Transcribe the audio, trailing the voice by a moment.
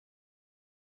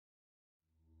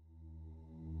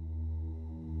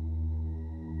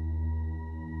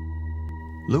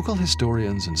Local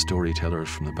historians and storytellers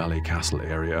from the Ballycastle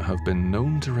area have been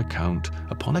known to recount,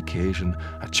 upon occasion,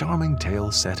 a charming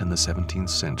tale set in the 17th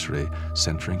century,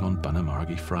 centring on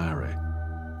Bunamargy Friary.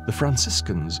 The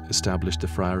Franciscans established the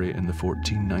friary in the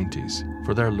 1490s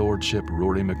for their lordship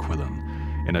Rory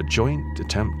McQuillan in a joint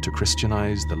attempt to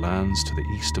Christianize the lands to the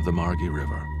east of the Margy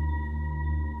River.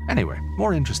 Anyway,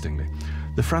 more interestingly,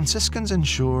 the Franciscans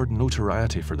ensured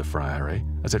notoriety for the friary,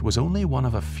 as it was only one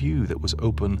of a few that was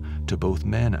open to both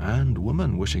men and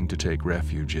women wishing to take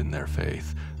refuge in their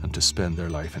faith and to spend their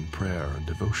life in prayer and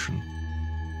devotion.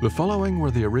 The following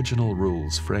were the original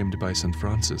rules framed by St.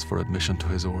 Francis for admission to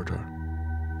his order.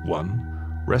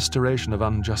 1. Restoration of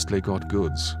unjustly got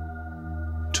goods.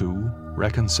 2.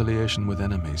 Reconciliation with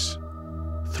enemies.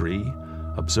 3.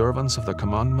 Observance of the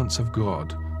commandments of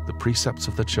God, the precepts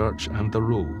of the Church and the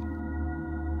rule.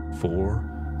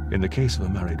 4. In the case of a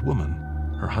married woman,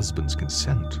 her husband's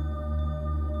consent.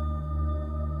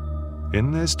 In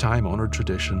this time-honoured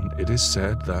tradition, it is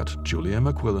said that Julia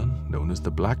McQuillan, known as the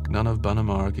Black Nun of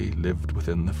Bunamargy, lived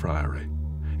within the friary.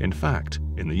 In fact,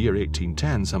 in the year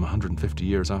 1810, some 150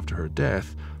 years after her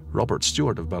death, Robert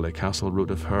Stewart of Ballycastle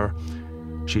wrote of her,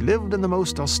 "She lived in the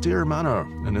most austere manner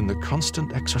and in the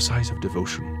constant exercise of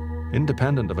devotion.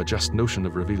 Independent of a just notion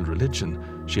of revealed religion,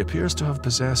 she appears to have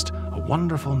possessed a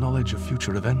wonderful knowledge of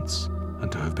future events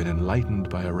and to have been enlightened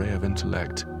by a ray of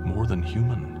intellect more than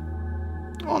human."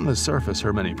 On the surface,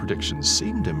 her many predictions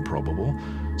seemed improbable.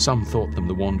 Some thought them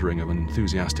the wandering of an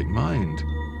enthusiastic mind.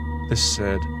 This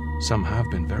said, some have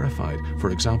been verified.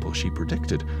 For example, she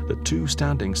predicted that 2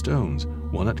 standing stones,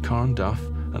 one at Carnduff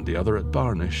and the other at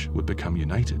Barnish, would become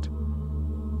united.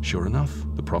 Sure enough,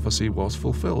 the prophecy was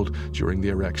fulfilled during the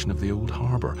erection of the old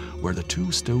harbour, where the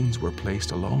 2 stones were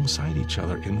placed alongside each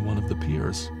other in one of the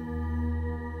piers.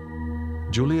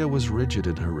 Julia was rigid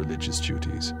in her religious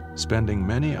duties, spending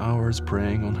many hours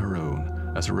praying on her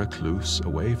own as a recluse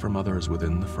away from others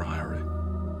within the friary.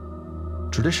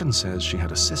 Tradition says she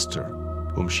had a sister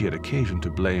whom she had occasion to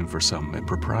blame for some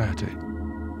impropriety.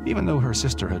 Even though her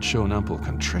sister had shown ample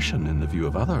contrition in the view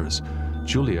of others,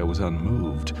 Julia was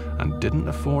unmoved and didn't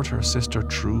afford her sister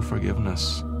true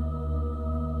forgiveness.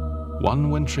 One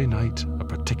wintry night, a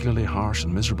particularly harsh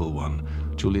and miserable one,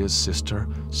 Julia's sister,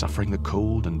 suffering the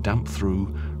cold and damp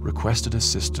through, requested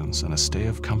assistance and a stay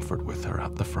of comfort with her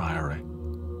at the friary.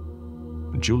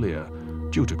 Julia,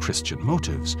 due to Christian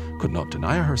motives, could not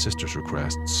deny her sister's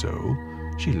request, so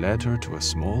she led her to a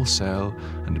small cell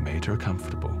and made her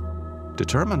comfortable.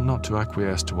 Determined not to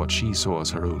acquiesce to what she saw as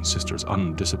her own sister's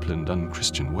undisciplined,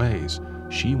 unchristian ways,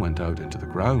 she went out into the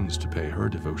grounds to pay her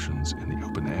devotions in the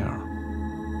open air.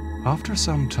 After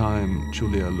some time,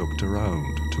 Julia looked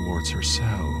around towards her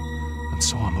cell and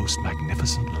saw a most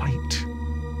magnificent light.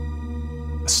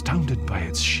 Astounded by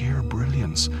its sheer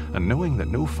brilliance, and knowing that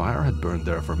no fire had burned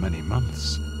there for many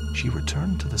months, she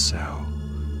returned to the cell.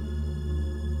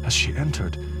 As she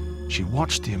entered, she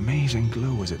watched the amazing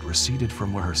glow as it receded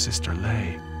from where her sister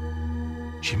lay.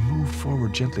 She moved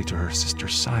forward gently to her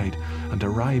sister's side and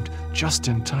arrived just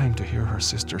in time to hear her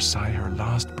sister sigh her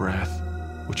last breath,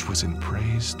 which was in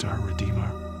praise to her Redeemer.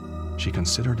 She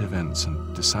considered events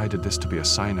and decided this to be a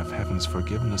sign of heaven's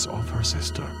forgiveness of her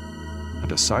sister,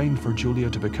 and a sign for Julia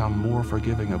to become more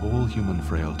forgiving of all human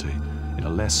frailty in a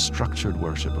less structured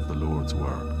worship of the Lord's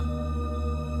work.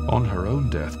 On her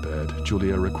own deathbed,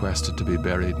 Julia requested to be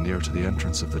buried near to the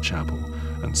entrance of the chapel,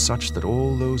 and such that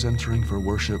all those entering for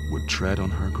worship would tread on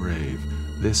her grave,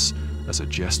 this as a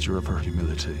gesture of her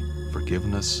humility,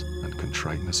 forgiveness, and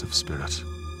contriteness of spirit.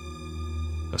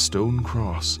 A stone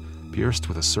cross, pierced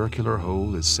with a circular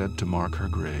hole, is said to mark her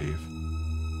grave.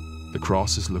 The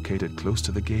cross is located close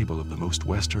to the gable of the most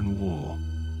western wall,